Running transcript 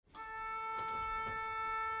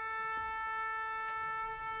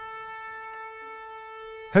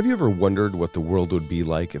Have you ever wondered what the world would be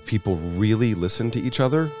like if people really listened to each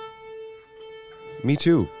other? Me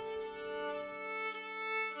too.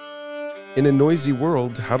 In a noisy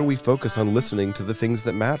world, how do we focus on listening to the things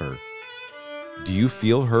that matter? Do you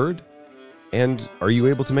feel heard? And are you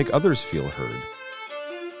able to make others feel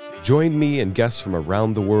heard? Join me and guests from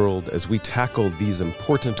around the world as we tackle these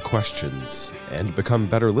important questions and become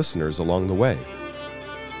better listeners along the way.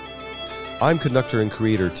 I'm conductor and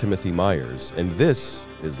creator Timothy Myers, and this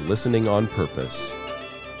is Listening on Purpose.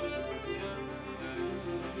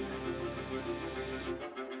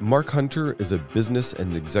 Mark Hunter is a business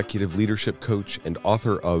and executive leadership coach and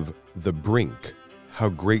author of The Brink: How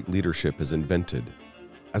Great Leadership is Invented.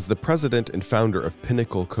 As the president and founder of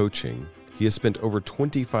Pinnacle Coaching, he has spent over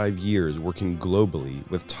 25 years working globally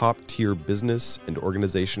with top-tier business and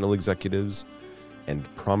organizational executives and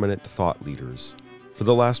prominent thought leaders. For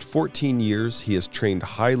the last 14 years, he has trained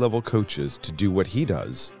high-level coaches to do what he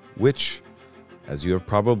does, which, as you have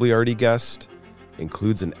probably already guessed,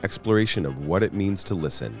 includes an exploration of what it means to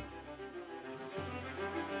listen.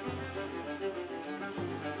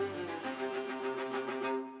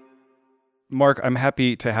 Mark, I'm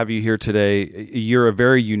happy to have you here today. You're a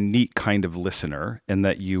very unique kind of listener in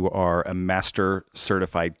that you are a master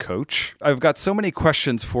certified coach. I've got so many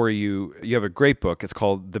questions for you. You have a great book. It's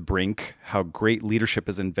called The Brink: How Great Leadership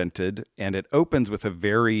is Invented. And it opens with a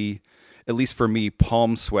very, at least for me,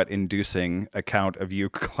 palm sweat inducing account of you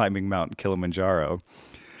climbing Mount Kilimanjaro.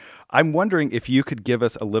 I'm wondering if you could give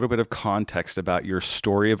us a little bit of context about your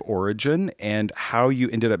story of origin and how you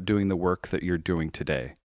ended up doing the work that you're doing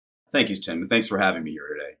today. Thank you, Tim, and thanks for having me here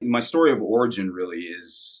today. My story of origin really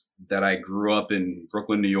is that I grew up in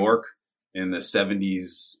Brooklyn, New York in the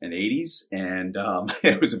 70s and 80s, and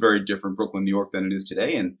it was a very different Brooklyn, New York than it is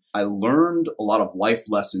today. And I learned a lot of life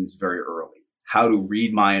lessons very early, how to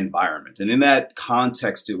read my environment. And in that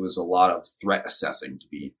context, it was a lot of threat assessing, to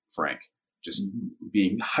be frank, just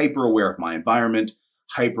being hyper aware of my environment,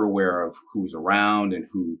 hyper aware of who's around and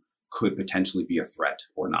who could potentially be a threat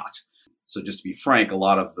or not. So just to be frank, a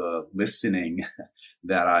lot of the listening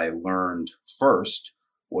that I learned first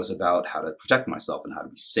was about how to protect myself and how to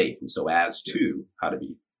be safe. And so as to how to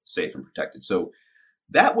be safe and protected. So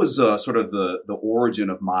that was sort of the origin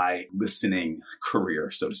of my listening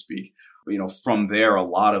career, so to speak. From there, a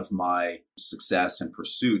lot of my success and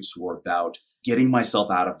pursuits were about getting myself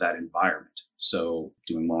out of that environment. So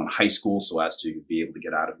doing well in high school so as to be able to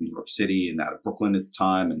get out of New York City and out of Brooklyn at the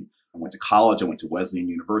time. And I went to college. I went to Wesleyan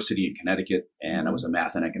University in Connecticut, and I was a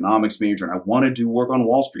math and economics major. And I wanted to work on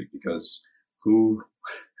Wall Street because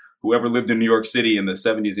whoever lived in New York City in the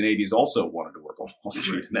 70s and 80s also wanted to work on Wall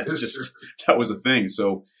Street. And that was a thing.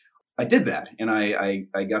 So I did that. And I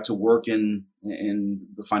got to work in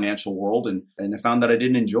the financial world, and I found that I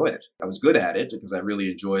didn't enjoy it. I was good at it because I really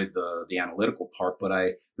enjoyed the analytical part, but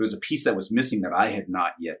there was a piece that was missing that I had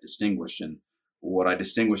not yet distinguished. And what I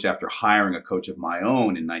distinguished after hiring a coach of my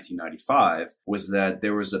own in 1995 was that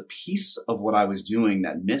there was a piece of what I was doing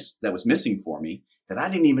that was missing for me that I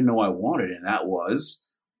didn't even know I wanted. And that was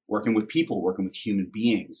working with people, working with human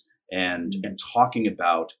beings and talking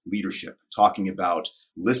about leadership, talking about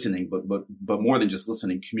listening, but more than just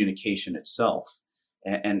listening, communication itself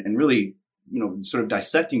and really, sort of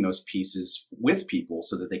dissecting those pieces with people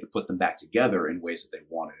so that they could put them back together in ways that they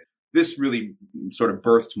wanted it. This really sort of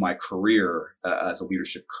birthed my career as a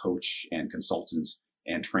leadership coach and consultant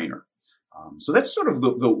and trainer. So that's sort of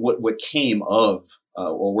what came of,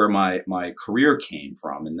 or where my career came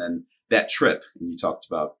from. And then that trip, and you talked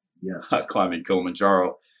about climbing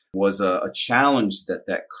Kilimanjaro, was a challenge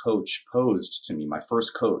that coach posed to me. My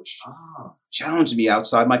first coach challenged me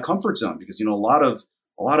outside my comfort zone because,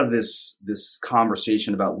 a lot of this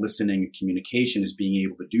conversation about listening and communication is being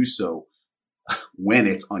able to do so when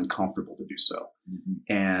it's uncomfortable to do so. Mm-hmm.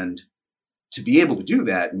 And to be able to do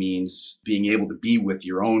that means being able to be with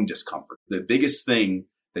your own discomfort. The biggest thing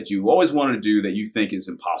that you always wanted to do that you think is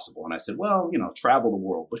impossible. And I said, well, travel the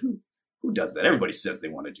world, but who does that? Everybody says they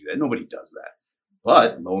want to do that. Nobody does that.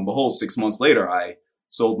 But lo and behold, 6 months later, I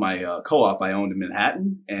sold my co-op I owned in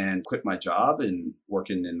Manhattan and quit my job and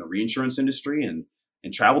working in the reinsurance industry and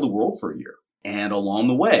traveled the world for a year. And along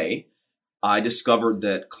the way, I discovered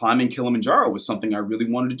that climbing Kilimanjaro was something I really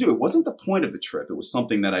wanted to do. It wasn't the point of the trip. It was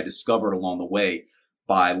something that I discovered along the way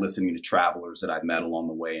by listening to travelers that I've met along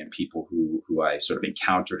the way and people who I sort of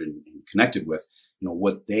encountered and connected with,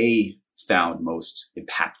 what they found most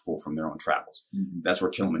impactful from their own travels. Mm-hmm. That's where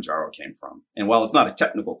Kilimanjaro came from. And while it's not a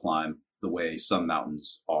technical climb the way some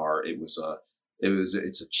mountains are, it's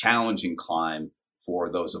a challenging climb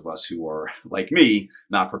for those of us who are, like me,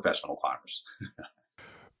 not professional climbers.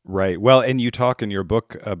 Right. Well, and you talk in your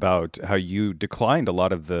book about how you declined a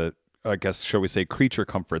lot of the, I guess, shall we say, creature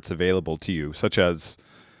comforts available to you, such as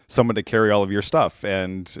someone to carry all of your stuff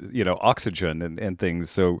and, oxygen and things.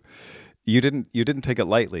 So you didn't take it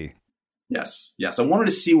lightly. Yes. I wanted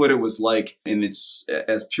to see what it was like in its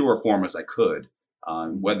as pure form as I could.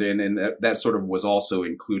 And that sort of was also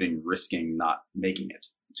including risking not making it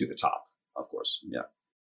to the top, of course. Yeah.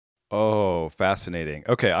 Oh, fascinating.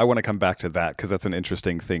 Okay, I want to come back to that because that's an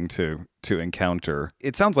interesting thing to encounter.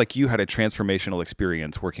 It sounds like you had a transformational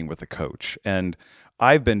experience working with a coach, and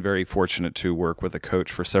I've been very fortunate to work with a coach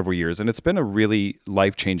for several years, and it's been a really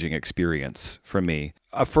life-changing experience for me.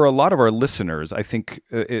 For a lot of our listeners, I think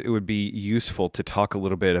it would be useful to talk a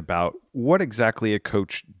little bit about what exactly a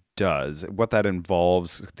coach does, what that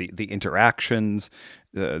involves, the interactions,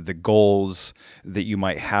 the goals that you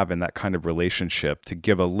might have in that kind of relationship, to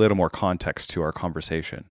give a little more context to our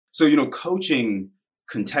conversation. So, coaching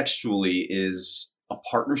contextually is a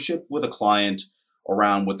partnership with a client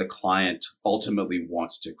around what the client ultimately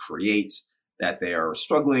wants to create, that they are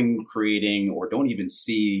struggling creating or don't even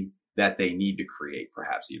see that they need to create,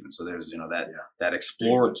 perhaps even. So there's, that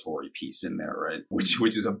exploratory piece in there, right?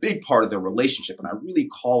 Which is a big part of the relationship. And I really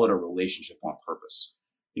call it a relationship on purpose.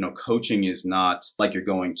 Coaching is not like you're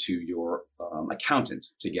going to your accountant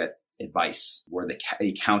to get advice, where the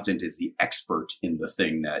accountant is the expert in the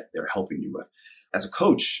thing that they're helping you with. As a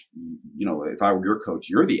coach, if I were your coach,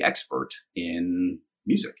 you're the expert in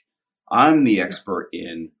music. I'm the expert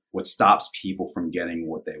in what stops people from getting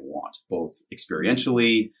what they want, both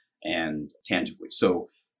experientially and tangibly. So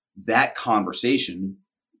that conversation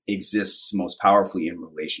exists most powerfully in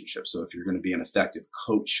relationships. So if you're going to be an effective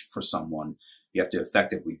coach for someone, you have to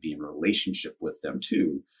effectively be in relationship with them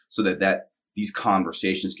too, so that these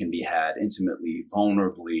conversations can be had intimately,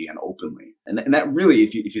 vulnerably, and openly. And that really,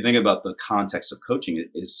 if you think about the context of coaching,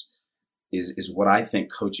 is what I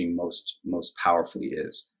think coaching most powerfully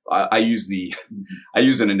is. I use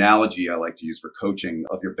an analogy I like to use for coaching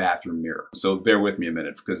of your bathroom mirror. So bear with me a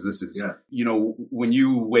minute, because this is, when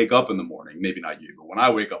you wake up in the morning, maybe not you, but when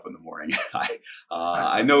I wake up in the morning,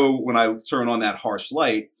 I know when I turn on that harsh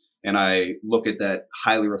light and I look at that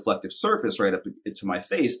highly reflective surface right up into my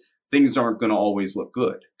face, things aren't going to always look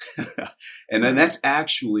good. And then that's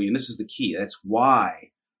actually, and this is the key, that's why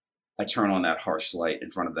I turn on that harsh light in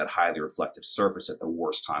front of that highly reflective surface at the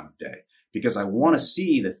worst time of day, because I want to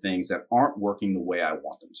see the things that aren't working the way I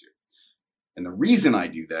want them to. And the reason I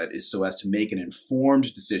do that is so as to make an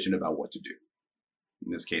informed decision about what to do.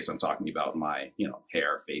 In this case, I'm talking about my,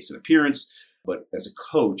 hair, face, and appearance. But as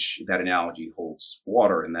a coach, that analogy holds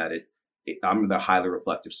water in that I'm the highly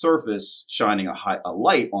reflective surface shining a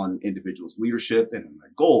light on individuals' leadership and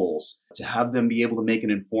their goals, to have them be able to make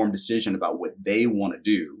an informed decision about what they want to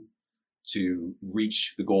do to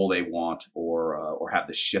reach the goal they want, or have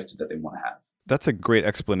the shift that they want to have. That's a great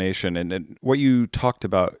explanation. And what you talked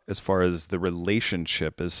about as far as the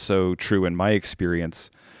relationship is so true in my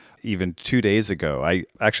experience. Even 2 days ago, I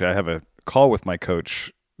have a call with my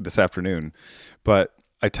coach this afternoon, but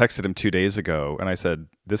I texted him 2 days ago and I said,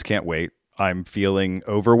 this can't wait. I'm feeling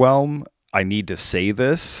overwhelmed. I need to say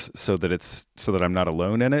this so that I'm not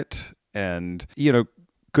alone in it. And,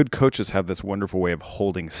 good coaches have this wonderful way of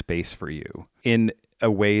holding space for you in a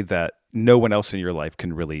way that no one else in your life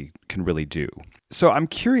can really do. So I'm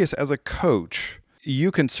curious, as a coach, you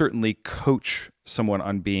can certainly coach someone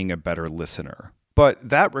on being a better listener, but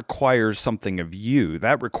that requires something of you.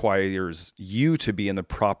 That requires you to be in the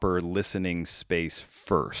proper listening space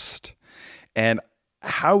first. And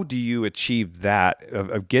how do you achieve that,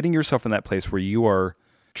 of getting yourself in that place where you are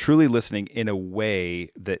truly listening in a way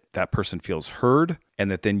that person feels heard, and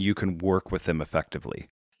that then you can work with them effectively?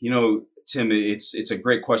 Tim, it's a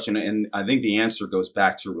great question. And I think the answer goes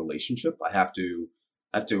back to relationship. I have to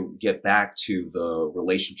get back to the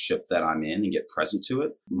relationship that I'm in and get present to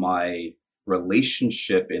it. My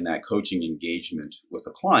relationship in that coaching engagement with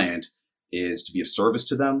a client is to be of service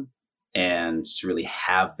to them and to really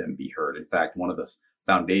have them be heard. In fact, one of the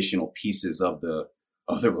foundational pieces of the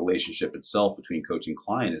relationship itself between coach and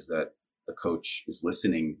client is that the coach is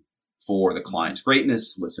listening for the client's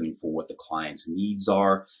greatness, listening for what the client's needs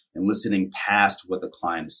are, and listening past what the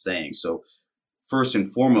client is saying. So first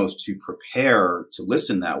and foremost, to prepare to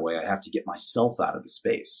listen that way, I have to get myself out of the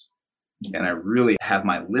space. And I really have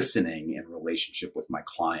my listening in relationship with my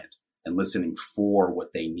client and listening for what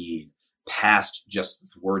they need past just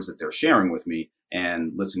the words that they're sharing with me,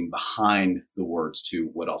 and listening behind the words to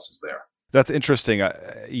what else is there. That's interesting.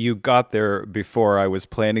 You got there before I was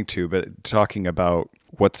planning to, but talking about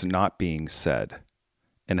what's not being said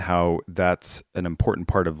and how that's an important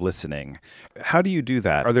part of listening. How do you do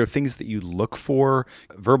that? Are there things that you look for?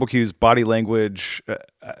 Verbal cues, body language?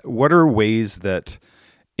 What are ways that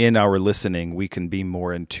in our listening we can be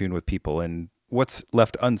more in tune with people, and what's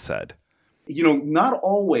left unsaid? Not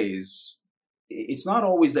always. It's not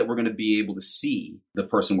always that we're going to be able to see the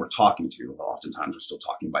person we're talking to. Oftentimes we're still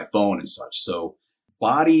talking by phone and such. So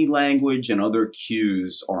body language and other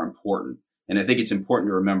cues are important. And I think it's important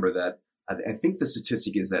to remember that I think the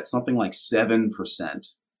statistic is that something like 7%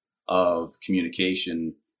 of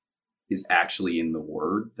communication is actually in the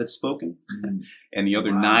word that's spoken. And the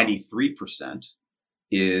other 93%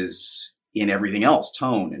 is in everything else: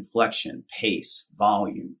 tone, inflection, pace,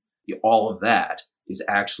 volume. All of that is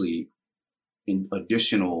actually in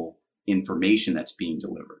additional information that's being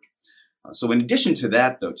delivered. So in addition to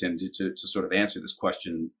that, though, Tim, to sort of answer this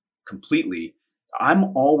question completely,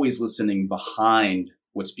 I'm always listening behind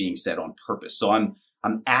what's being said on purpose. So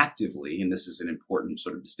I'm actively, and this is an important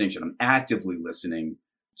sort of distinction, I'm actively listening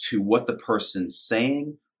to what the person's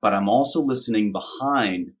saying, but I'm also listening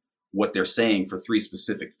behind what they're saying for three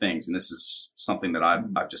specific things. And this is something that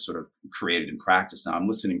I've just sort of created in practice now. I'm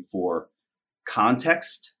listening for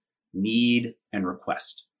context, need, and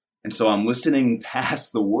request. And so I'm listening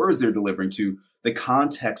past the words they're delivering to the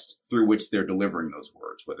context through which they're delivering those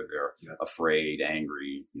words, whether they're afraid,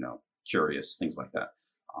 angry, curious, things like that.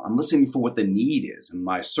 I'm listening for what the need is. And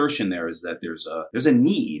my assertion there is that there's a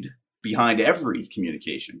need behind every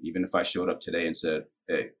communication. Even if I showed up today and said,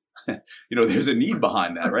 hey, there's a need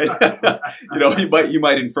behind that, right? You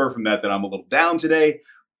might infer from that I'm a little down today,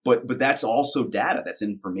 but that's also data. That's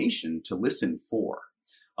information to listen for.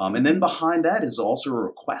 And then behind that is also a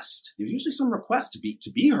request. There's usually some request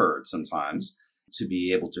to be heard sometimes, to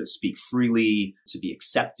be able to speak freely, to be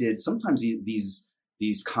accepted. Sometimes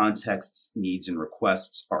these contexts, needs, and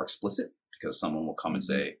requests are explicit because someone will come and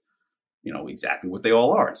say, exactly what they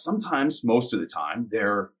all are. And sometimes, most of the time,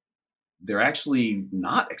 they're actually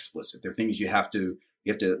not explicit. They're things you have to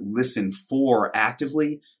listen for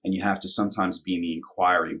actively, and you have to sometimes be in the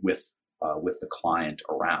inquiry with the client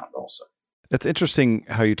around also. That's interesting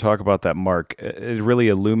how you talk about that, Mark. It really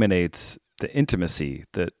illuminates the intimacy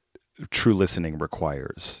that true listening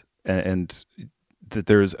requires, and that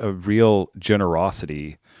there's a real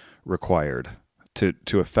generosity required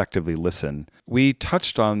to effectively listen. We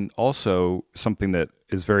touched on also something that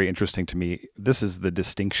is very interesting to me. This is the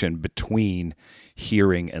distinction between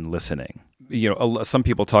hearing and listening. Some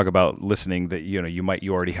people talk about listening that,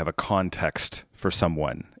 you already have a context for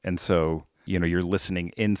someone. And so, you're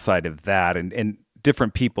listening inside of that, and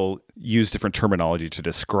different people use different terminology to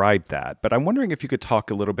describe that. But I'm wondering if you could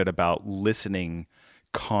talk a little bit about listening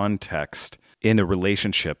context in a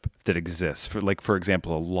relationship that exists, for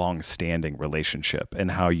example, a long-standing relationship,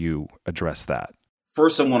 and how you address that.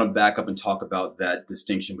 First, I want to back up and talk about that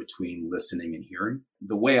distinction between listening and hearing.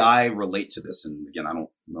 The way I relate to this, and again, I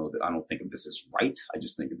don't think of this as right. I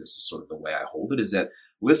just think of this as sort of the way I hold it, is that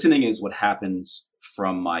listening is what happens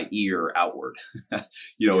from my ear outward.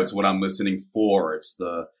 It's what I'm listening for.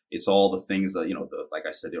 It's all the things that, like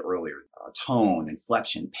I said earlier, tone,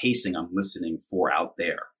 inflection, pacing, I'm listening for out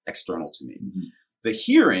there, external to me. Mm-hmm. The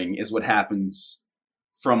hearing is what happens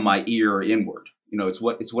from my ear inward. It's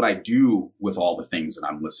what I do with all the things that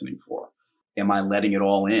I'm listening for. Am I letting it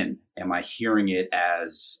all in? Am I hearing it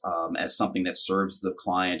as something that serves the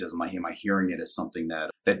client? Am I hearing it as something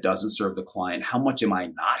that doesn't serve the client? How much am I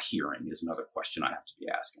not hearing is another question I have to be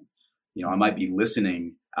asking. I might be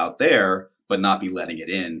listening out there, but not be letting it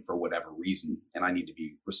in for whatever reason. And I need to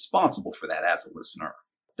be responsible for that as a listener.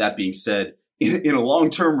 That being said, in a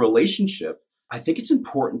long-term relationship, I think it's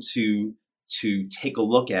important to take a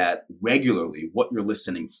look at regularly what you're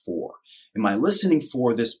listening for. Am I listening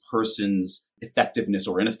for this person's effectiveness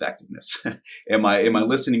or ineffectiveness? Am I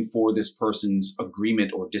listening for this person's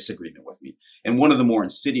agreement or disagreement with me? And one of the more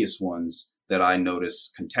insidious ones that I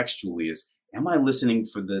notice contextually is, am I listening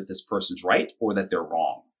for this person's right or that they're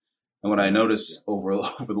wrong? And what I notice over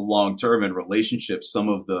the long term in relationships, some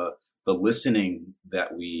of the listening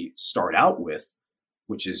that we start out with,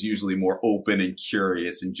 which is usually more open and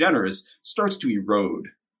curious and generous, starts to erode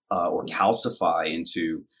or calcify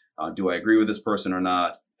into, do I agree with this person or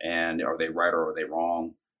not? And are they right or are they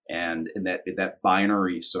wrong? And that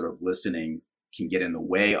binary sort of listening can get in the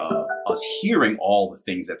way of us hearing all the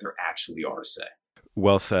things that there actually are to say.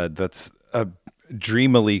 Well said. That's a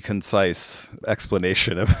dreamily concise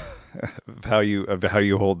explanation of how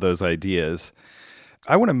you hold those ideas.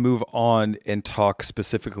 I want to move on and talk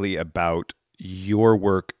specifically about your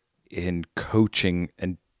work in coaching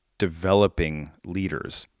and developing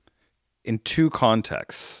leaders in two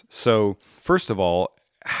contexts. So first of all,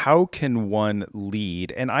 how can one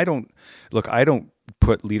lead? And I don't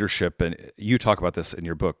put leadership, and you talk about this in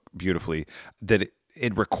your book beautifully, that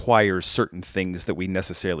it requires certain things that we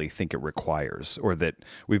necessarily think it requires, or that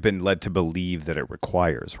we've been led to believe that it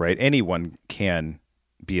requires, right? Anyone can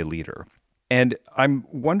be a leader. And I'm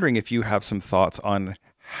wondering if you have some thoughts on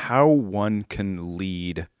how one can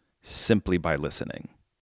lead simply by listening.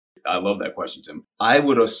 I love that question, Tim. I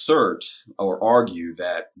would assert or argue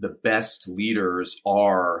that the best leaders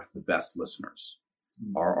are the best listeners,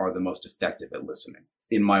 are the most effective at listening.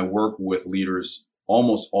 In my work with leaders,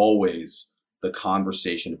 almost always the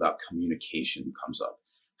conversation about communication comes up.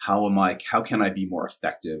 How can I be more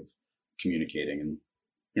effective communicating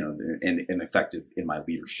and effective in my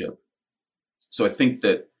leadership? So I think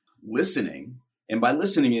that listening, and by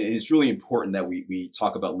listening, it's really important that we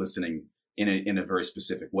talk about listening in a very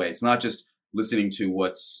specific way. It's not just listening to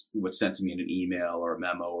what's sent to me in an email or a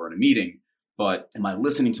memo or in a meeting, but am I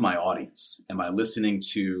listening to my audience? Am I listening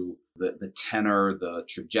to the tenor, the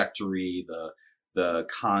trajectory, the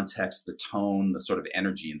context, the tone, the sort of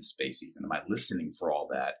energy in the space even? Am I listening for all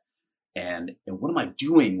that? And what am I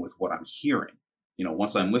doing with what I'm hearing?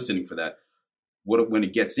 Once I'm listening for that, when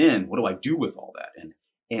it gets in, what do I do with all that?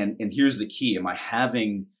 And here's the key. Am I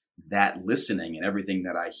having that listening and everything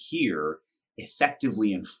that I hear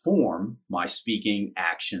effectively inform my speaking,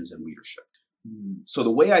 actions, and leadership? So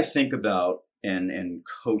the way I think about and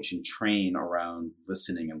coach and train around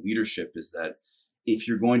listening and leadership is that if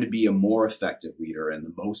you're going to be a more effective leader and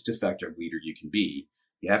the most effective leader you can be,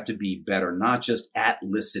 you have to be better, not just at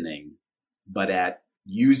listening, but at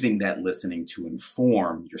using that listening to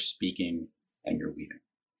inform your speaking and your leading.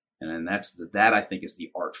 And then that I think is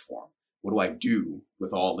the art form. What do I do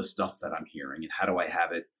with all the stuff that I'm hearing, and how do I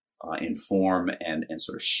have it inform and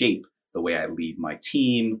sort of shape the way I lead my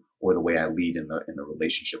team or the way I lead in the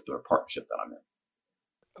relationship or partnership that I'm in?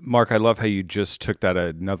 Mark, I love how you just took that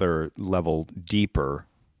another level deeper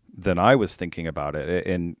than I was thinking about it,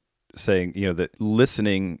 and saying, that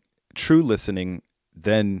listening, true listening,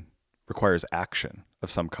 then requires action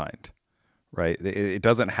of some kind, right? It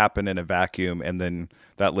doesn't happen in a vacuum and then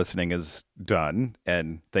that listening is done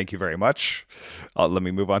and thank you very much. Let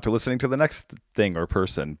me move on to listening to the next thing or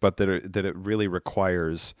person, but that it really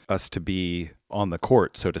requires us to be on the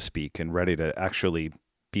court, so to speak, and ready to actually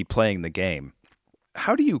be playing the game.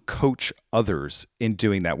 How do you coach others in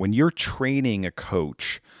doing that? When you're training a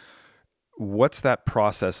coach, what's that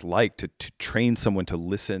process like to train someone to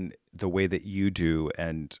listen the way that you do?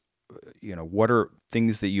 And, what are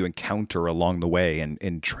things that you encounter along the way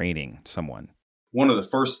in training someone? One of the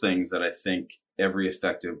first things that I think every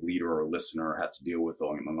effective leader or listener has to deal with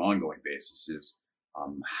on an ongoing basis is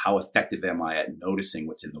how effective am I at noticing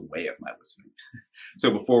what's in the way of my listening? So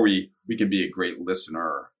before we can be a great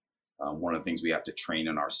listener, one of the things we have to train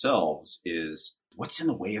in ourselves is what's in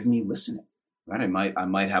the way of me listening, right? I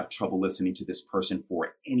might have trouble listening to this person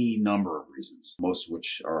for any number of reasons, most of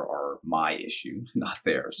which are my issue, not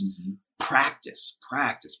theirs. Mm-hmm. Practice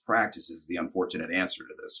is the unfortunate answer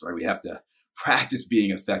to this, right? We have to practice being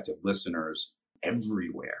effective listeners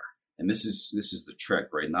everywhere. And this is the trick,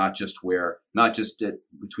 right? Not just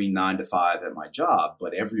between 9 to 5 at my job,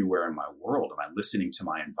 but everywhere in my world. Am I listening to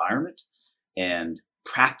my environment and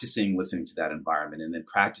practicing listening to that environment, and then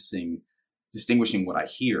practicing distinguishing what I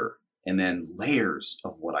hear, and then layers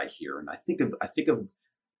of what I hear? And I think of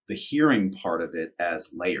the hearing part of it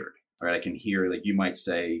as layered, right? I can hear, like, you might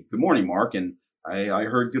say, "Good morning, Mark." And I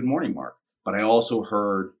heard "Good morning, Mark," but I also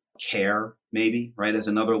heard care, maybe, right, as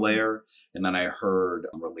another layer. And then I heard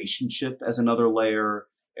relationship as another layer.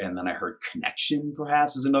 And then I heard connection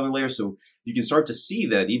perhaps as another layer. So you can start to see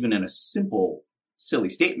that even in a simple, silly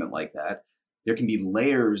statement like that, there can be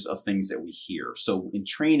layers of things that we hear. So in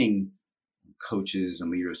training coaches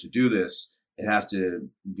and leaders to do this, it has to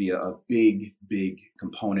be a big, big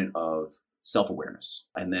component of self-awareness,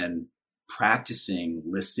 and then practicing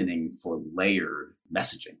listening for layered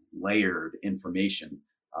messaging, layered information,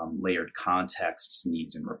 layered contexts,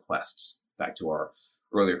 needs, and requests, back to our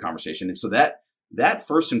earlier conversation. And so that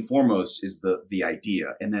first and foremost is the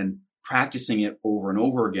idea, and then practicing it over and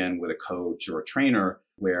over again with a coach or a trainer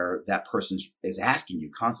where that person is asking you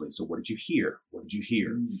constantly, "So what did you hear? What did you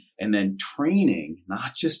hear?" And then training,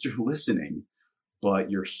 not just your listening, but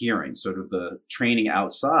your hearing, sort of the training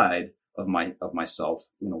outside of myself.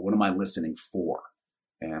 What am I listening for?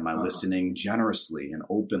 Am I listening generously and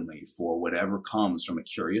openly for whatever comes from a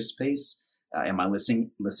curious space? Am I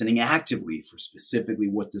listening actively for specifically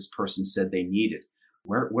what this person said they needed?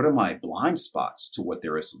 What are my blind spots to what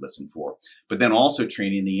there is to listen for? But then also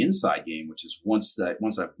training the inside game, which is once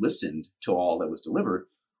I've listened to all that was delivered,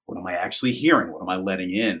 What am I actually hearing? What am I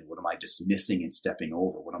letting in? What am I dismissing and stepping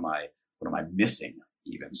over? What am I missing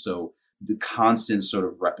even? So the constant sort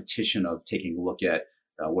of repetition of taking a look at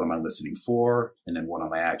what am I listening for? And then what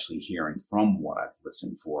am I actually hearing from what I've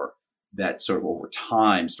listened for? That sort of over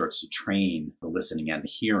time starts to train the listening and the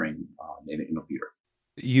hearing in a leader.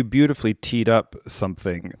 You beautifully teed up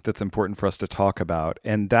something that's important for us to talk about,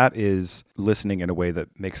 and that is listening in a way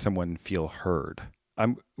that makes someone feel heard.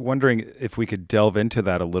 I'm wondering if we could delve into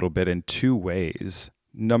that a little bit in two ways.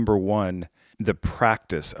 Number one, the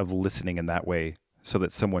practice of listening in that way so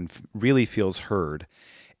that someone really feels heard.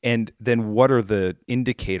 And then what are the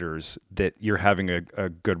indicators that you're having a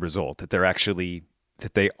good result, that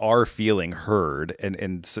they are feeling heard,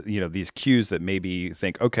 and these cues that maybe you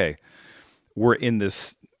think, okay, we're in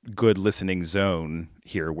this good listening zone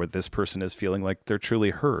here where this person is feeling like they're truly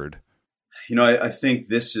heard. I think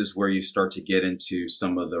this is where you start to get into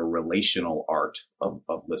some of the relational art of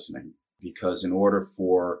listening, because in order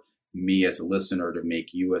for me as a listener to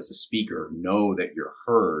make you as a speaker know that you're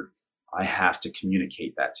heard, I have to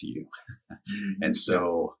communicate that to you. And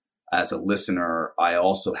so as a listener, I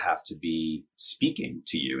also have to be speaking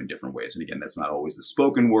to you in different ways. And again, that's not always the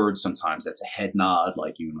spoken word. Sometimes that's a head nod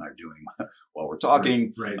like you and I are doing while we're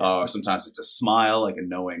talking. Right. Sometimes it's a smile, like a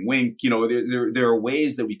knowing wink. There are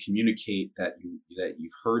ways that we communicate that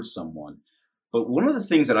you've heard someone. But one of the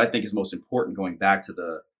things that I think is most important, going back to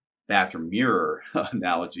the bathroom mirror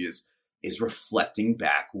analogy, is reflecting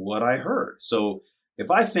back what I heard. So if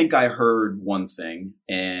I think I heard one thing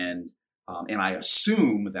and I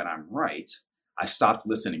assume that I'm right, I stopped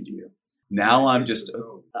listening to you. Now I'm just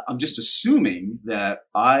assuming that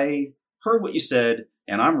I heard what you said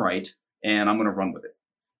and I'm right and I'm going to run with it.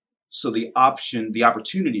 So the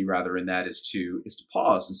opportunity rather in that is to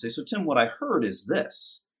pause and say, so Tim, what I heard is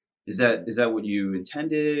this. Is that what you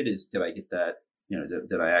intended? Did I get that?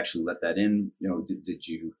 Did I actually let that in?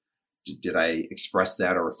 Did I express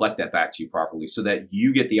that or reflect that back to you properly, so that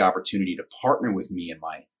you get the opportunity to partner with me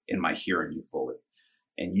in my hearing you fully,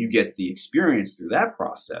 and you get the experience through that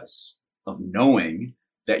process of knowing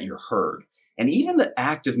that you're heard. And even the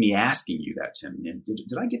act of me asking you that, Tim,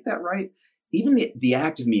 did I get that right? Even the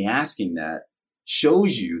act of me asking that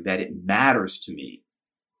shows you that it matters to me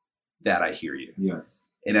that I hear you. Yes.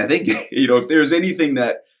 And I think, if there's anything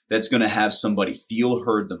that's going to have somebody feel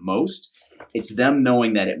heard the most, it's them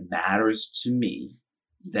knowing that it matters to me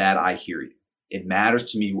that I hear you. It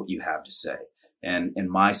matters to me what you have to say. And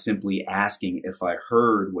my simply asking if I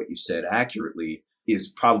heard what you said accurately is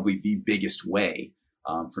probably the biggest way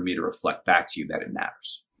for me to reflect back to you that it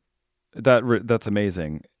matters. That's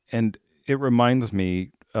amazing. And it reminds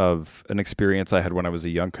me of an experience I had when I was a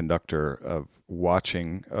young conductor of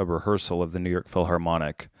watching a rehearsal of the New York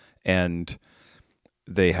Philharmonic. And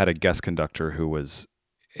they had a guest conductor who was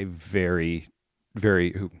a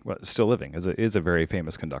still living, is a very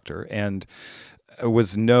famous conductor, and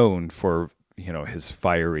was known for his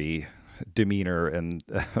fiery demeanor and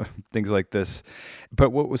things like this.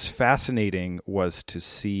 But what was fascinating was to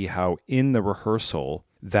see how in the rehearsal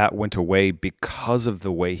that went away because of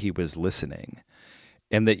the way he was listening,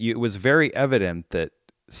 and that it was very evident that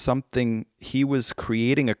he was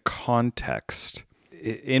creating a context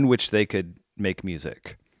in which they could make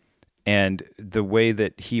music. And the way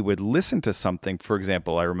that he would listen to something, for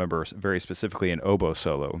example, I remember very specifically an oboe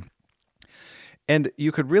solo, and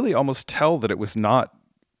you could really almost tell that it was not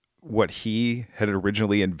what he had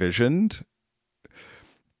originally envisioned,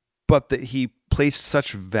 but that he placed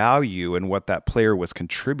such value in what that player was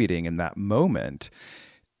contributing in that moment.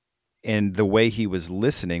 And the way he was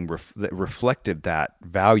listening that reflected that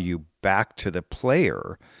value back to the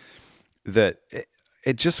player, that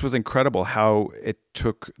it just was incredible how it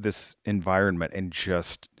took this environment and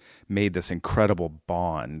just made this incredible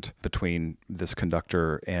bond between this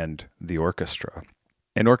conductor and the orchestra.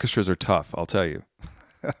 And orchestras are tough, I'll tell you.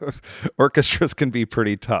 Orchestras can be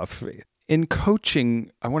pretty tough. In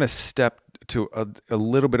coaching, I want to step to a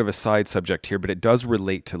little bit of a side subject here, but it does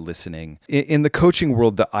relate to listening. In the coaching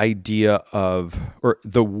world, the idea of, or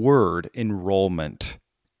the word enrollment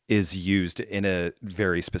is used in a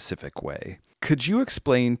very specific way. Could you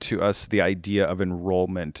explain to us the idea of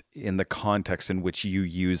enrollment in the context in which you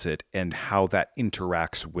use it and how that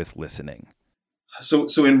interacts with listening? So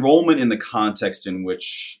enrollment in the context in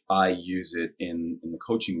which I use it in the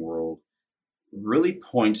coaching world really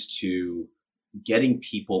points to getting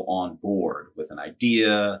people on board with an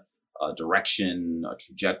idea, a direction, a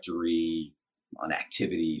trajectory, an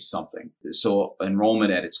activity, something. So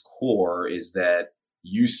enrollment at its core is that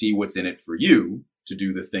you see what's in it for you to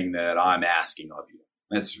do the thing that I'm asking of you.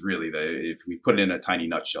 That's really if we put it in a tiny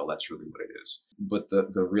nutshell, that's really what it is. But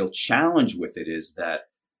the real challenge with it is that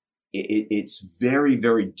it's very,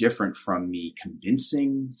 very different from me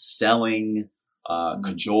convincing, selling,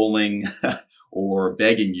 cajoling, or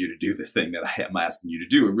begging you to do the thing that I am asking you to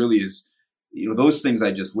do. It really is, those things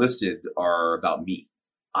I just listed are about me.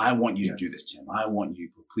 I want you to do this, Tim. I want you,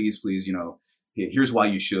 please, here's why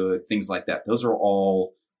you should, things like that. Those are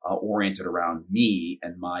all oriented around me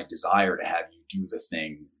and my desire to have you do the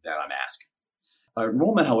thing that I'm asking.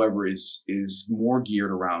 Enrollment, however, is more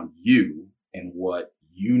geared around you and what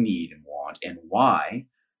you need and want, and why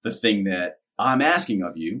the thing that I'm asking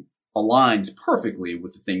of you aligns perfectly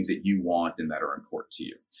with the things that you want and that are important to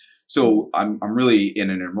you. So I'm really in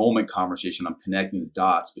an enrollment conversation. I'm connecting the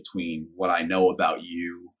dots between what I know about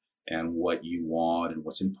you and what you want and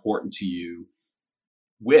what's important to you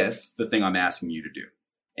with the thing I'm asking you to do.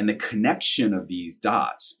 And the connection of these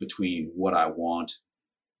dots between what I want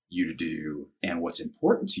you to do and what's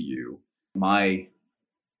important to you, my,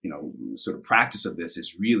 sort of practice of this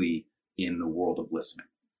is really in the world of listening.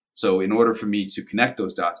 So in order for me to connect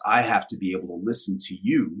those dots, I have to be able to listen to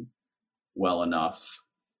you well enough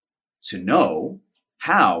to know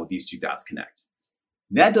how these two dots connect.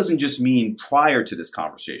 And that doesn't just mean prior to this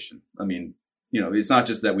conversation. I mean, it's not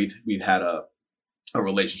just that we've had a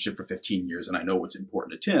relationship for 15 years and I know what's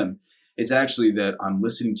important to Tim. It's actually that I'm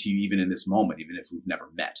listening to you even in this moment, even if we've never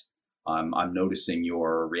met. I'm noticing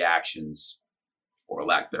your reactions or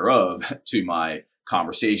lack thereof to my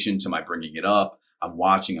conversation, to my bringing it up. I'm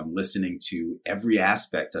watching, I'm listening to every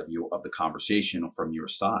aspect of the conversation from your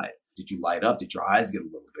side. Did you light up? Did your eyes get a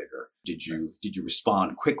little bigger? Did you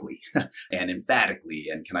respond quickly and emphatically?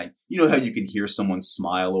 And can I, how you can hear someone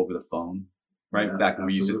smile over the phone, right? Yes, back when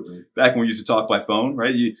we used to talk by phone,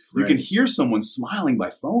 right? You can hear someone smiling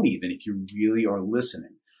by phone even if you really are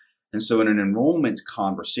listening. And so in an enrollment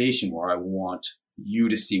conversation where I want you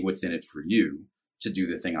to see what's in it for you, to do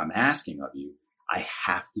the thing I'm asking of you, I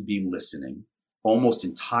have to be listening almost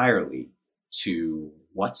entirely to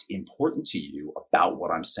what's important to you about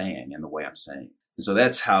what I'm saying and the way I'm saying. And so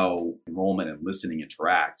that's how enrollment and listening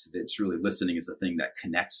interact. It's really listening is the thing that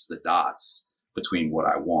connects the dots between what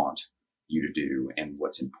I want you to do and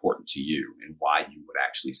what's important to you and why you would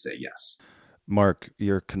actually say yes. Mark,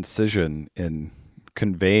 your concision in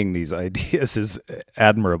conveying these ideas is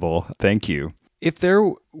admirable. Thank you. If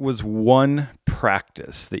there was one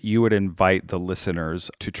practice that you would invite the listeners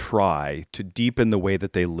to try to deepen the way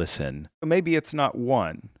that they listen, maybe it's not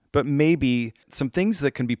one, but maybe some things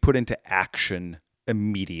that can be put into action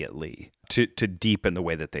immediately to deepen the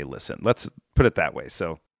way that they listen. Let's put it that way.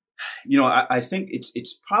 So, I think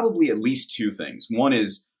it's probably at least two things. One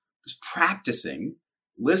is practicing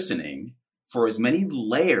listening for as many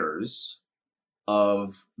layers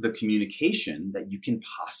of the communication that you can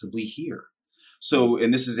possibly hear. So,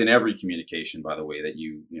 and this is in every communication, by the way, that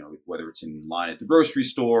whether it's in line at the grocery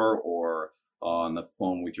store or on the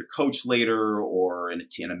phone with your coach later or in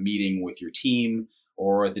a meeting with your team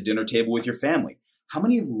or at the dinner table with your family. How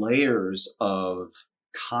many layers of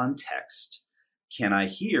context can I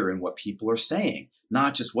hear in what people are saying?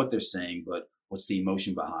 Not just what they're saying, but what's the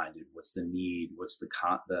emotion behind it? What's the need? What's the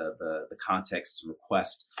context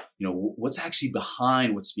request? What's actually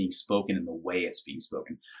behind what's being spoken and the way it's being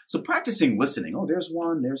spoken. So practicing listening. Oh, there's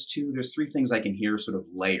one, there's two, there's three things I can hear sort of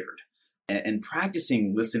layered. And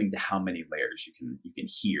practicing listening to how many layers you can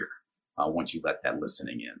hear once you let that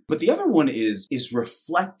listening in. But the other one is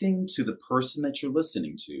reflecting to the person that you're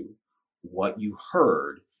listening to what you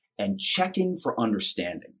heard and checking for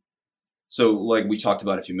understanding. So like we talked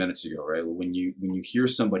about a few minutes ago, right? When you hear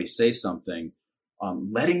somebody say something,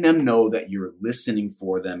 letting them know that you're listening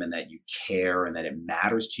for them and that you care and that it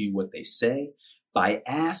matters to you what they say by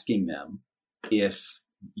asking them if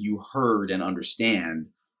you heard and understand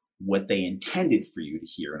what they intended for you to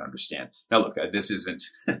hear and understand. Now, look, this isn't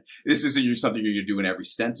something you're doing every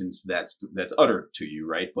sentence that's uttered to you,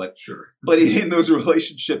 right? But sure. But in those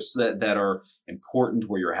relationships that are important,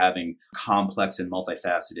 where you're having complex and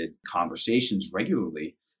multifaceted conversations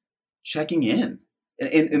regularly, checking in.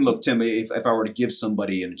 And look, Tim, if I were to give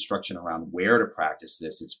somebody an instruction around where to practice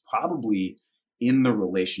this, it's probably in the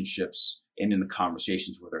relationships and in the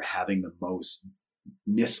conversations where they're having the most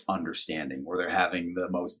misunderstanding, where they're having the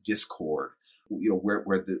most discord,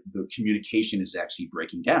 where the communication is actually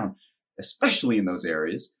breaking down. Especially in those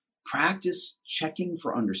areas, practice checking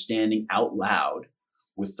for understanding out loud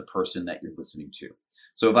with the person that you're listening to.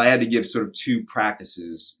 So if I had to give sort of two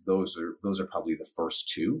practices, those are probably the first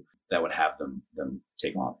two that would have them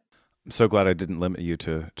take on. I'm so glad I didn't limit you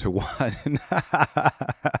to one.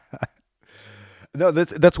 No,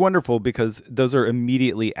 that's wonderful, because those are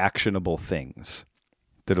immediately actionable things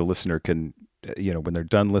that a listener can, when they're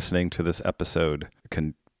done listening to this episode,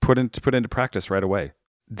 can put into practice right away.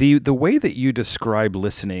 The way that you describe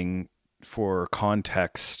listening for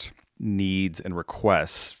context, needs, and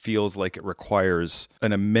requests feels like it requires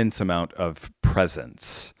an immense amount of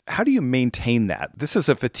presence. How do you maintain that? This is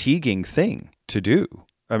a fatiguing thing to do.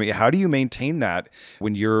 I mean, how do you maintain that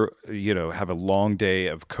when you're, have a long day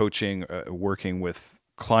of coaching, working with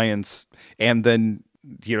clients, and then,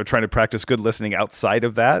 trying to practice good listening outside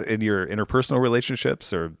of that in your interpersonal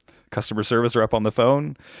relationships or customer service or up on the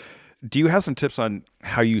phone? Do you have some tips on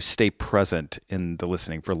how you stay present in the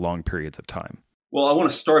listening for long periods of time? Well, I want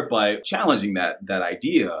to start by challenging that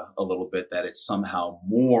idea a little bit, that it's somehow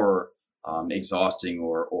more exhausting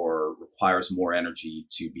or requires more energy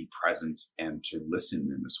to be present and to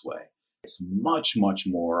listen in this way. It's much, much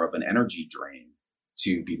more of an energy drain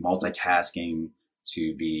to be multitasking,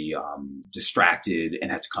 to be distracted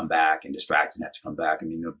and have to come back, and distracted and have to come back. I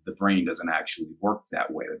mean, the brain doesn't actually work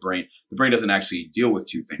that way. The brain doesn't actually deal with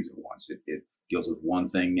two things at once. It deals with one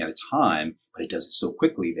thing at a time, but it does it so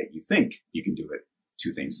quickly that you think you can do it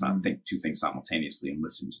think two things simultaneously and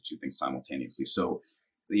listen to two things simultaneously. So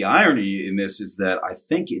the irony in this is that I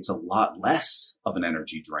think it's a lot less of an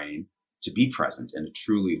energy drain to be present and to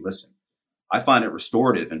truly listen. I find it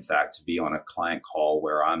restorative, in fact, to be on a client call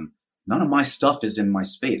where none of my stuff is in my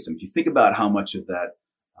space. And if you think about how much of that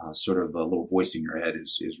sort of a little voice in your head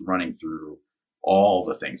is running through all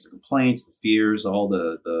the things, the complaints, the fears, all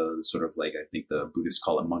the sort of, like, I think the Buddhists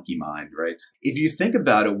call it monkey mind, right? If you think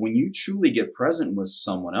about it, when you truly get present with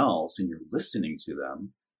someone else and you're listening to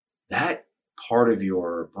them, that part of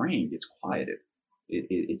your brain gets quieted.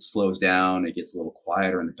 It slows down, it gets a little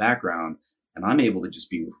quieter in the background, and I'm able to just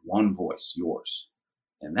be with one voice, yours.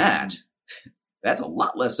 And that's a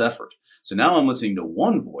lot less effort. So now I'm listening to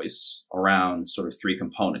one voice around sort of three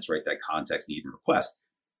components, right? That context, need, and request,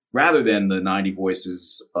 rather than the 90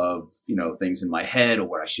 voices of, things in my head, or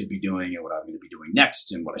what I should be doing and what I'm going to be doing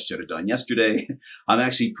next and what I should have done yesterday. I'm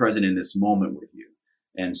actually present in this moment with you.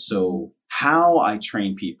 And so how I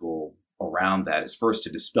train people around that is first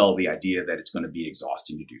to dispel the idea that it's going to be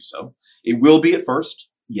exhausting to do so. It will be at first,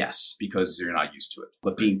 yes, because you're not used to it.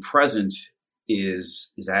 But being present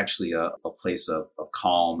is actually a place of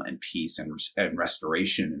calm and peace and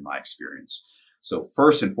restoration, in my experience. So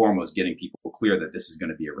first and foremost, getting people clear that this is going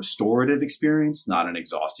to be a restorative experience, not an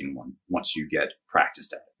exhausting one, once you get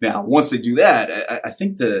practiced at it. Now, once they do that, I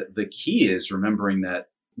think the key is remembering that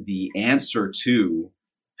the answer to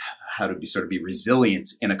how to be resilient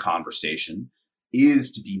in a conversation is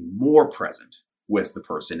to be more present with the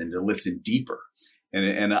person and to listen deeper.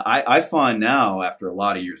 And I find now, after a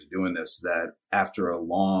lot of years of doing this, that after a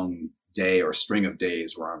long day or string of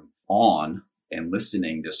days where I'm on and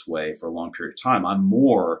listening this way for a long period of time, I'm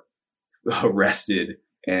more rested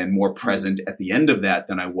and more present at the end of that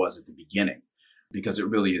than I was at the beginning, because it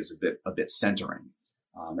really is a bit centering.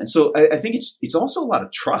 And so I think it's also a lot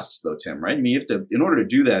of trust, though, Tim, right? I mean, in order to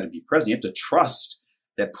do that and be present, you have to trust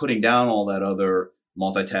that putting down all that other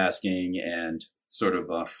multitasking and sort of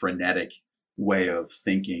a frenetic way of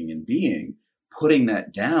thinking and being, putting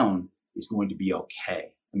that down is going to be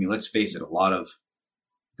okay. I mean, let's face it, a lot of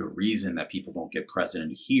the reason that people don't get present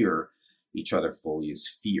and hear each other fully is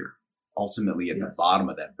fear. Ultimately, at the bottom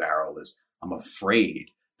of that barrel is, I'm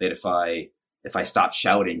afraid that if I stop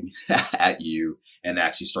shouting at you and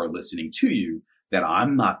actually start listening to you, that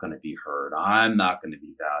I'm not going to be heard. I'm not going to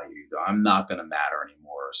be valued. I'm not going to matter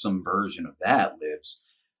anymore. Some version of that lives.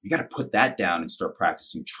 You got to put that down and start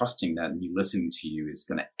practicing trusting that me listening to you is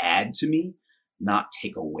going to add to me, not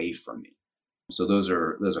take away from me. So there's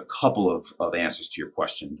a couple of answers to your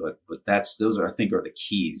question, but those are, I think, are the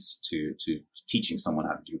keys to teaching someone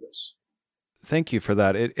how to do this. Thank you for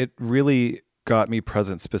that. It really got me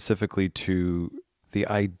present specifically to the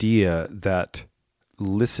idea that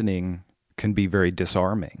listening can be very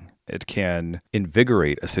disarming. It can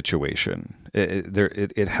invigorate a situation.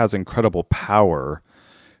 It has incredible power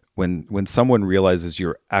when someone realizes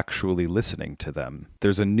you're actually listening to them.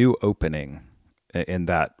 There's a new opening in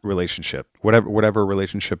that relationship, whatever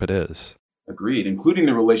relationship it is. Agreed, including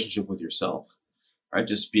the relationship with yourself, right?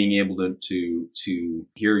 Just being able to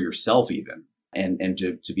hear yourself even, and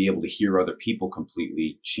to be able to hear other people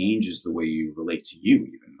completely changes the way you relate to you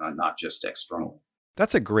even, not just externally.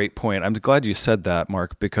 That's a great point. I'm glad you said that,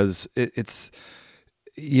 Mark, because it's,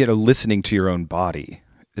 listening to your own body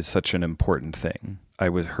is such an important thing. I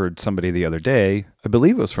heard somebody the other day, I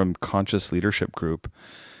believe it was from Conscious Leadership Group,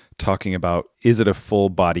 talking about, is it a full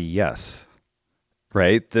body yes?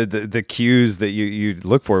 Right? The cues that you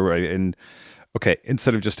look for, right? And Okay,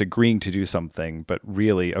 instead of just agreeing to do something, but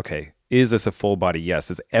really, okay, is this a full body yes?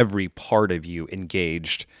 Is every part of you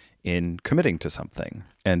engaged in committing to something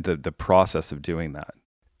and the process of doing that?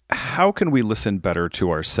 How can we listen better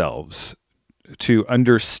to ourselves to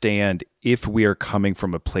understand if we are coming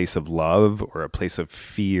from a place of love or a place of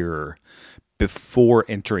fear before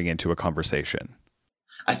entering into a conversation?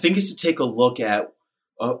 I think it's to take a look at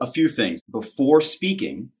a few things. Before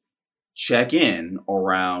speaking, check in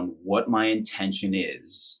around what my intention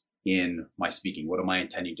is in my speaking. What am I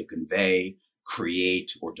intending to convey,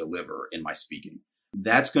 create, or deliver in my speaking?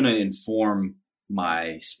 That's going to inform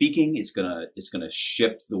my speaking. It's going to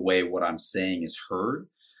shift the way what I'm saying is heard.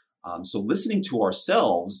 So listening to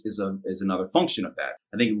ourselves is another function of that.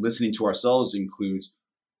 I think listening to ourselves includes,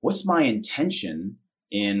 what's my intention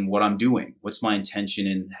in what I'm doing? What's my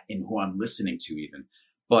intention in who I'm listening to even?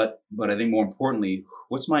 But I think more importantly,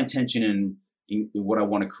 what's my intention in what I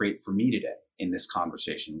want to create for me today in this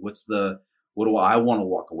conversation? What do I want to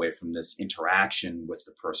walk away from this interaction with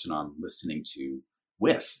the person I'm listening to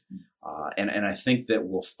with? And I think that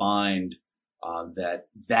we'll find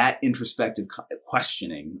that introspective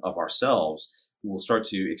questioning of ourselves will start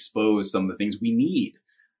to expose some of the things we need.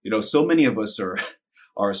 So many of us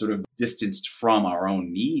are sort of distanced from our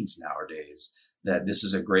own needs nowadays, that this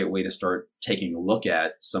is a great way to start taking a look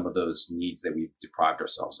at some of those needs that we've deprived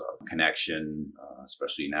ourselves of. Connection,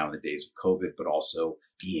 especially now in the days of COVID, but also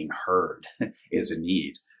being heard is a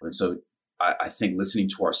need. And so I think listening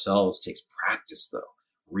to ourselves takes practice, though,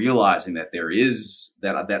 realizing that there is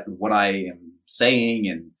that what I am saying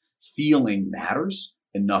and feeling matters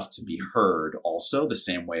enough to be heard also, the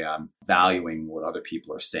same way I'm valuing what other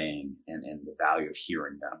people are saying and the value of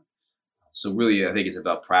hearing them. So really, I think it's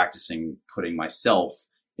about practicing putting myself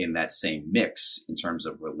in that same mix in terms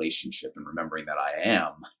of relationship and remembering that I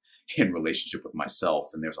am in relationship with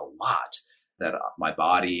myself. And there's a lot that my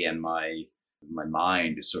body and my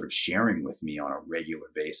mind is sort of sharing with me on a regular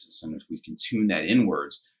basis. And if we can tune that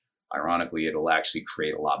inwards, ironically, it'll actually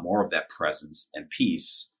create a lot more of that presence and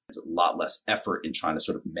peace. It's a lot less effort in trying to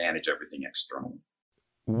sort of manage everything externally.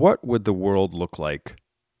 What would the world look like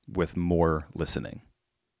with more listening?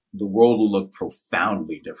 The world will look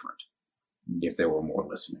profoundly different if there were more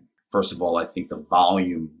listening. First of all, I think the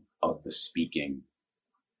volume of the speaking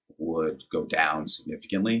would go down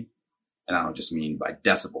significantly. And I don't just mean by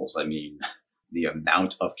decibels. I mean, the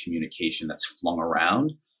amount of communication that's flung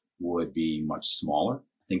around would be much smaller.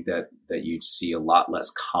 I think that you'd see a lot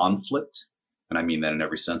less conflict, and I mean that in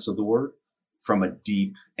every sense of the word, from a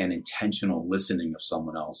deep and intentional listening of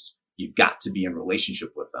someone else. You've got to be in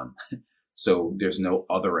relationship with them. So there's no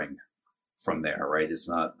othering from there, right?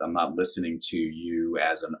 I'm not listening to you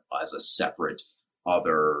as a separate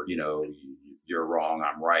other, you're wrong,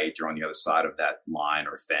 I'm right, you're on the other side of that line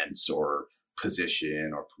or fence or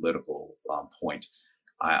position or political point.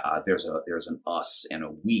 There's an us and a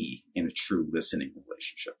we in a true listening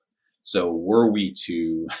relationship. So were we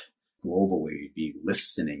to globally be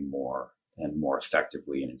listening more and more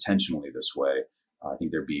effectively and intentionally this way, I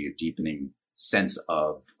think there'd be a deepening sense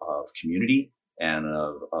of community and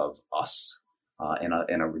of us,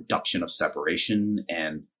 and a reduction of separation.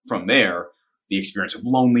 And from there, the experience of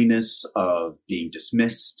loneliness, of being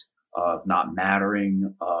dismissed, of not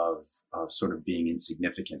mattering, of sort of being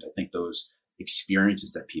insignificant. I think those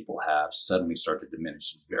experiences that people have suddenly start to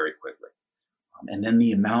diminish very quickly. And then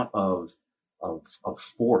the amount of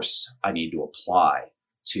force I need to apply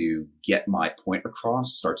to get my point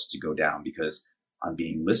across starts to go down, because I'm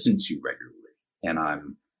being listened to regularly, and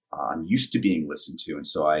I'm used to being listened to. And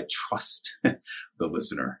so I trust the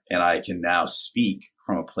listener, and I can now speak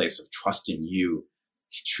from a place of trusting you,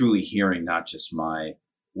 truly hearing not just my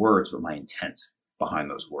words, but my intent behind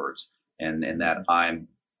those words. And that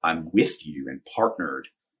I'm with you and partnered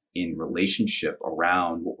in relationship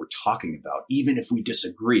around what we're talking about, even if we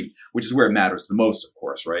disagree, which is where it matters the most, of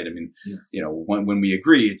course, right? I mean, yes. When we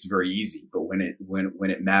agree, it's very easy, but when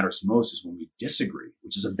it matters most is when we disagree,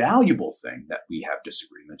 which is a valuable thing that we have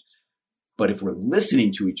disagreement. But if we're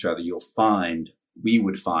listening to each other, we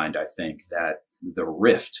would find, I think, that the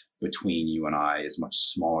rift between you and I is much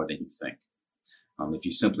smaller than you think. If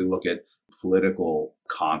you simply look at political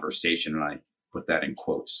conversation, and I put that in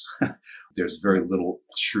quotes, there's very little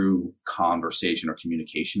true conversation or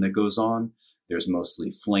communication that goes on. There's mostly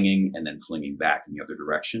flinging and then flinging back in the other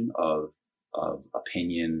direction of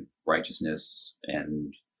opinion, righteousness,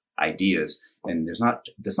 and ideas. And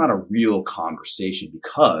that's not a real conversation,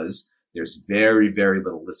 because there's very, very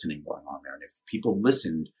little listening going on there. And if people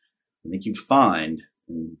listened, I think you'd find,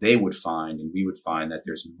 and they would find, and we would find, that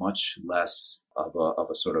there's much less of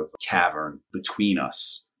a sort of cavern between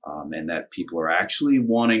us and that people are actually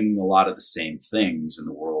wanting a lot of the same things in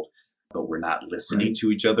the world, but we're not listening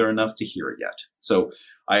to each other enough to hear it yet. So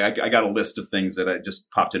I got a list of things that I just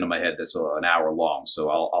popped into my head that's an hour long. So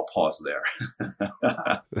I'll pause there.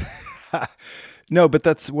 No, but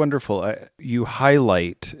that's wonderful. You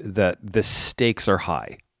highlight that the stakes are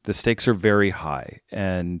high. The stakes are very high.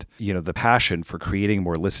 And, the passion for creating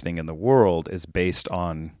more listening in the world is based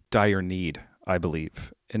on dire need, I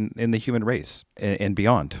believe, in the human race and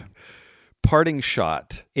beyond. Parting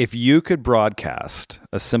shot, if you could broadcast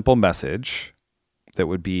a simple message that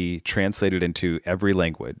would be translated into every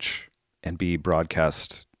language and be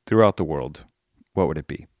broadcast throughout the world, what would it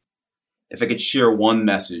be? If I could share one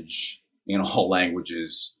message in all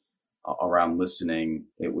languages around listening,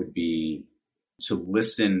 it would be to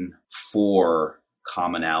listen for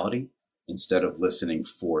commonality instead of listening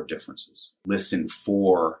for differences. Listen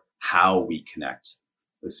for how we connect.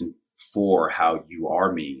 Listen for how you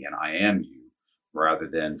are me and I am you, rather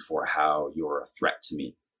than for how you're a threat to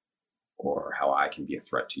me or how I can be a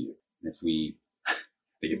threat to you. And if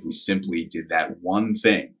we simply did that one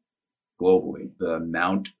thing globally, the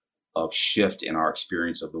amount of shift in our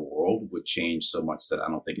experience of the world would change so much that I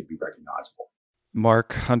don't think it'd be recognizable.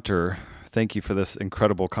 Mark Hunter, thank you for this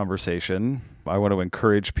incredible conversation. I want to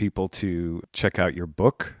encourage people to check out your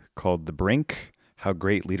book called The Brink: How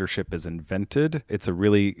Great Leadership is Invented. It's a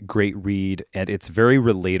really great read, and it's very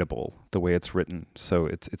relatable the way it's written. So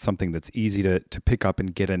it's something that's easy to pick up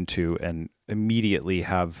and get into and immediately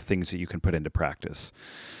have things that you can put into practice.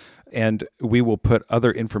 And we will put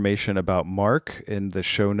other information about Mark in the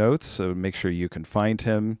show notes, so make sure you can find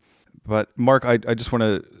him. But Mark, I just want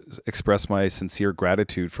to express my sincere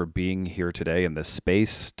gratitude for being here today in this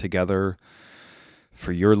space together,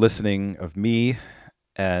 for your listening of me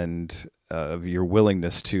and of your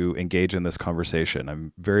willingness to engage in this conversation.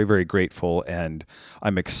 I'm very, very grateful, and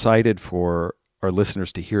I'm excited for our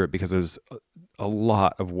listeners to hear it because there's a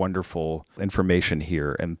lot of wonderful information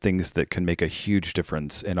here and things that can make a huge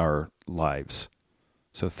difference in our lives.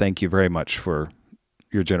 So thank you very much for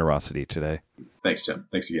your generosity today. Thanks, Tim.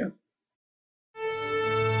 Thanks again.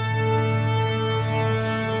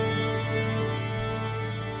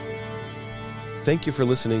 Thank you for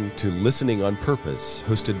listening to Listening on Purpose,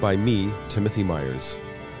 hosted by me, Timothy Myers.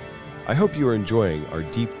 I hope you are enjoying our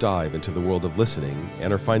deep dive into the world of listening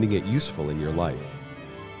and are finding it useful in your life.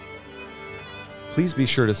 Please be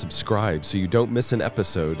sure to subscribe so you don't miss an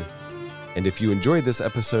episode. And if you enjoyed this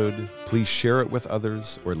episode, please share it with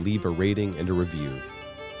others or leave a rating and a review.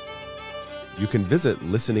 You can visit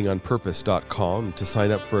listeningonpurpose.com to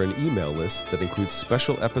sign up for an email list that includes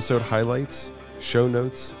special episode highlights, show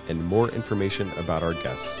notes, and more information about our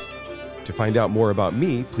guests. To find out more about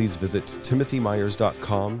me, please visit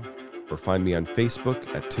timothymyers.com or find me on Facebook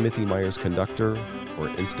at Timothy Myers Conductor or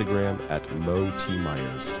Instagram at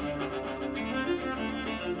MoTMyers.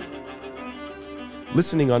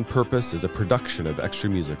 Listening on Purpose is a production of Extra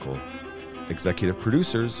Musical. Executive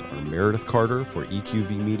producers are Meredith Carter for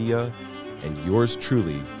EQV Media and yours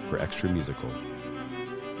truly for Extra Musical.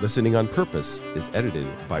 Listening on Purpose is edited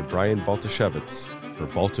by Brian Baltashevitz for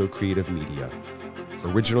Balto Creative Media.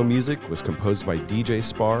 Original music was composed by DJ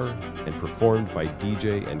Spar and performed by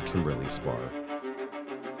DJ and Kimberly Spar.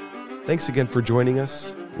 Thanks again for joining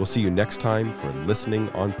us. We'll see you next time for Listening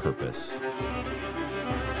on Purpose.